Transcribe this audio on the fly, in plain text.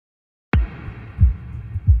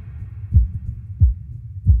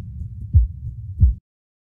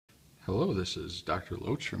Hello, this is Dr.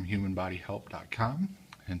 Loach from humanbodyhelp.com,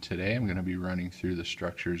 and today I'm going to be running through the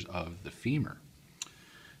structures of the femur.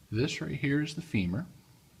 This right here is the femur.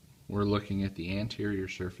 We're looking at the anterior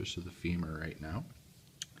surface of the femur right now.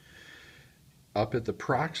 Up at the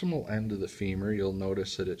proximal end of the femur, you'll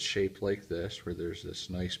notice that it's shaped like this, where there's this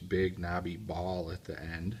nice big knobby ball at the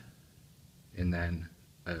end, and then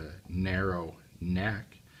a narrow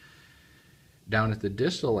neck. Down at the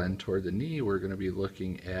distal end toward the knee, we're going to be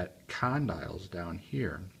looking at condyles down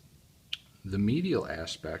here. The medial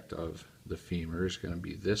aspect of the femur is going to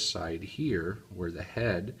be this side here, where the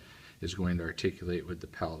head is going to articulate with the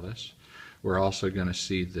pelvis. We're also going to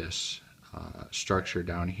see this structure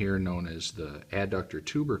down here known as the adductor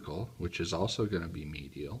tubercle, which is also going to be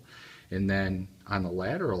medial. And then on the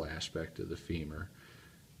lateral aspect of the femur,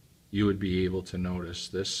 you would be able to notice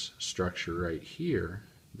this structure right here.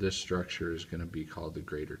 This structure is going to be called the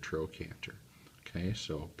greater trochanter. Okay,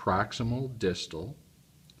 so proximal, distal,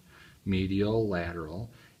 medial, lateral,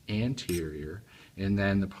 anterior, and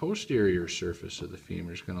then the posterior surface of the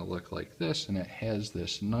femur is going to look like this, and it has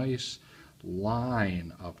this nice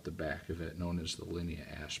line up the back of it known as the linea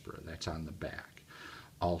aspera. That's on the back.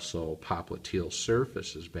 Also, popliteal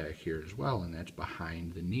surface is back here as well, and that's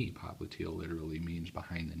behind the knee. Popliteal literally means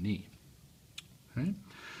behind the knee. Okay?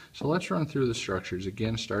 So let's run through the structures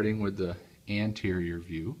again, starting with the anterior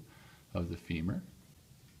view of the femur.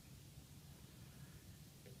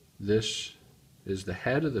 This is the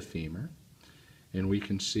head of the femur, and we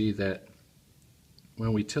can see that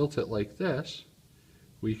when we tilt it like this,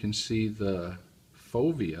 we can see the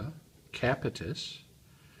fovea capitis.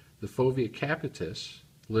 The fovea capitis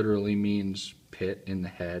literally means pit in the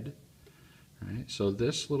head. Right? So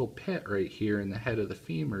this little pit right here in the head of the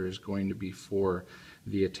femur is going to be for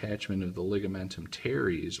the attachment of the ligamentum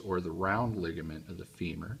teres, or the round ligament of the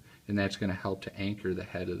femur, and that's going to help to anchor the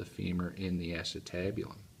head of the femur in the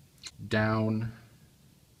acetabulum. Down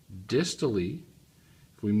distally,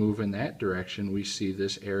 if we move in that direction, we see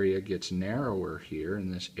this area gets narrower here,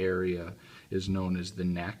 and this area is known as the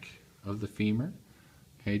neck of the femur.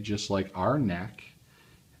 Okay, just like our neck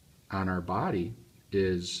on our body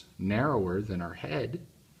is narrower than our head.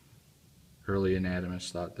 Early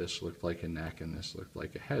anatomists thought this looked like a neck and this looked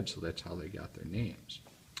like a head, so that's how they got their names.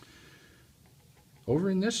 Over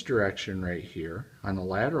in this direction right here, on the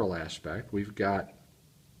lateral aspect, we've got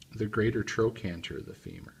the greater trochanter of the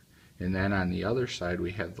femur. And then on the other side,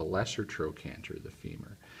 we have the lesser trochanter of the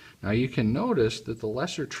femur. Now you can notice that the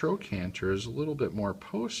lesser trochanter is a little bit more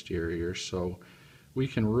posterior, so we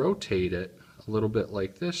can rotate it a little bit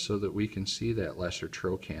like this so that we can see that lesser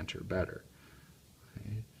trochanter better.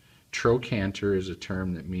 Okay. Trochanter is a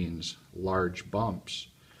term that means large bumps.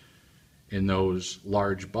 In those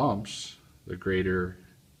large bumps, the greater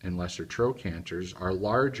and lesser trochanters are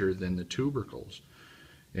larger than the tubercles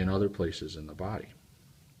in other places in the body.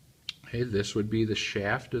 Okay, this would be the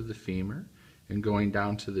shaft of the femur, and going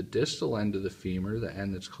down to the distal end of the femur, the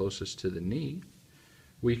end that's closest to the knee,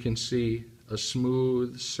 we can see a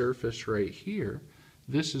smooth surface right here.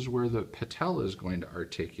 This is where the patella is going to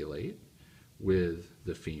articulate with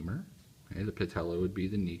the femur. Okay, the patella would be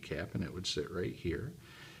the kneecap, and it would sit right here.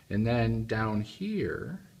 And then down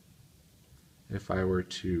here, if I were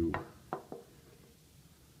to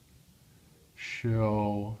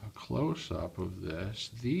show a close-up of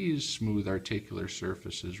this, these smooth articular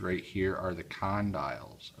surfaces right here are the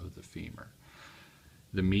condyles of the femur.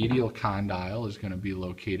 The medial condyle is going to be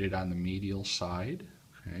located on the medial side.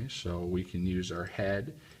 Okay, so we can use our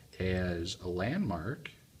head as a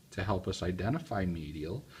landmark to help us identify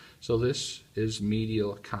medial. So this is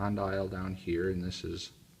medial condyle down here, and this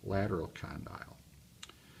is lateral condyle.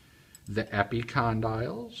 The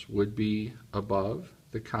epicondyles would be above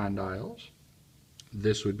the condyles.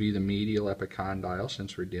 This would be the medial epicondyle,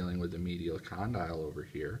 since we're dealing with the medial condyle over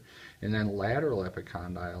here, and then lateral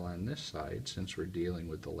epicondyle on this side, since we're dealing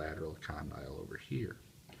with the lateral condyle over here.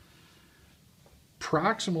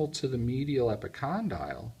 Proximal to the medial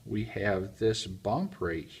epicondyle, we have this bump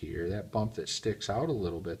right here, that bump that sticks out a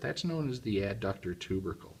little bit. That's known as the adductor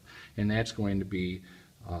tubercle, and that's going to be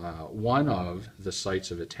one of the sites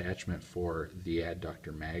of attachment for the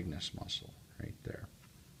adductor magnus muscle right there.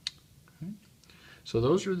 Okay. So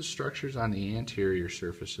those are the structures on the anterior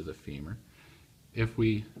surface of the femur. If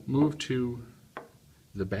we move to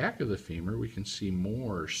the back of the femur, we can see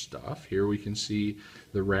more stuff. Here we can see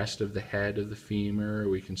the rest of the head of the femur.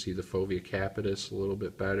 We can see the fovea capitis a little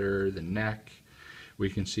bit better, the neck.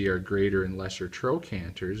 We can see our greater and lesser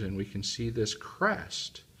trochanters, and we can see this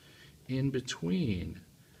crest in between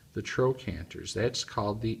the trochanters. That's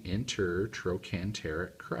called the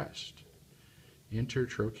intertrochanteric crest.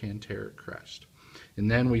 intertrochanteric crest.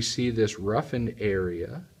 And then we see this roughened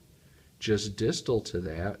area just distal to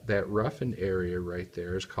that. That roughened area right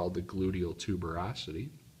there is called the gluteal tuberosity.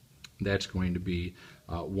 That's going to be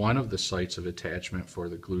one of the sites of attachment for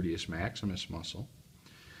the gluteus maximus muscle.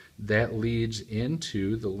 That leads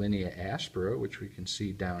into the linea aspera, which we can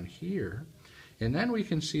see down here. And then we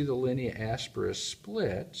can see the linea aspera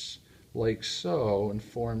splits like so and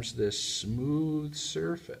forms this smooth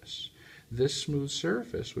surface. This smooth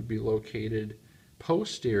surface would be located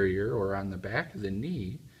posterior or on the back of the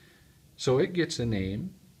knee. So it gets a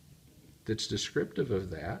name that's descriptive of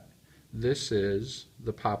that. This is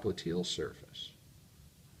the popliteal surface.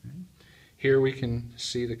 Okay. Here we can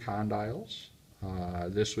see the condyles.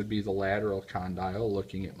 This would be the lateral condyle,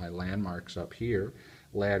 looking at my landmarks up here.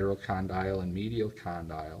 Lateral condyle and medial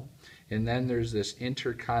condyle. And then there's this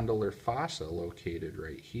intercondylar fossa located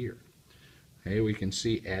right here. Okay, we can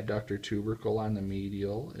see adductor tubercle on the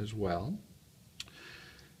medial as well.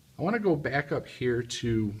 I want to go back up here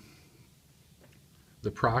to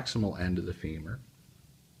the proximal end of the femur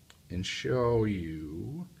and show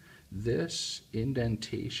you this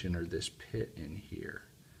indentation or this pit in here.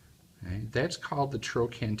 Okay? That's called the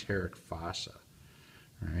trochanteric fossa.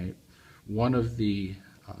 Right? One of the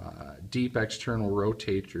deep external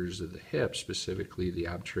rotators of the hip, specifically the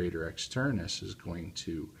obturator externus, is going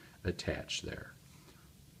to attach there.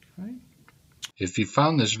 Okay? If you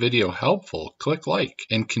found this video helpful, click like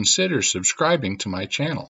and consider subscribing to my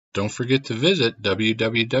channel. Don't forget to visit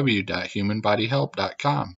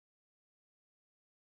www.humanbodyhelp.com.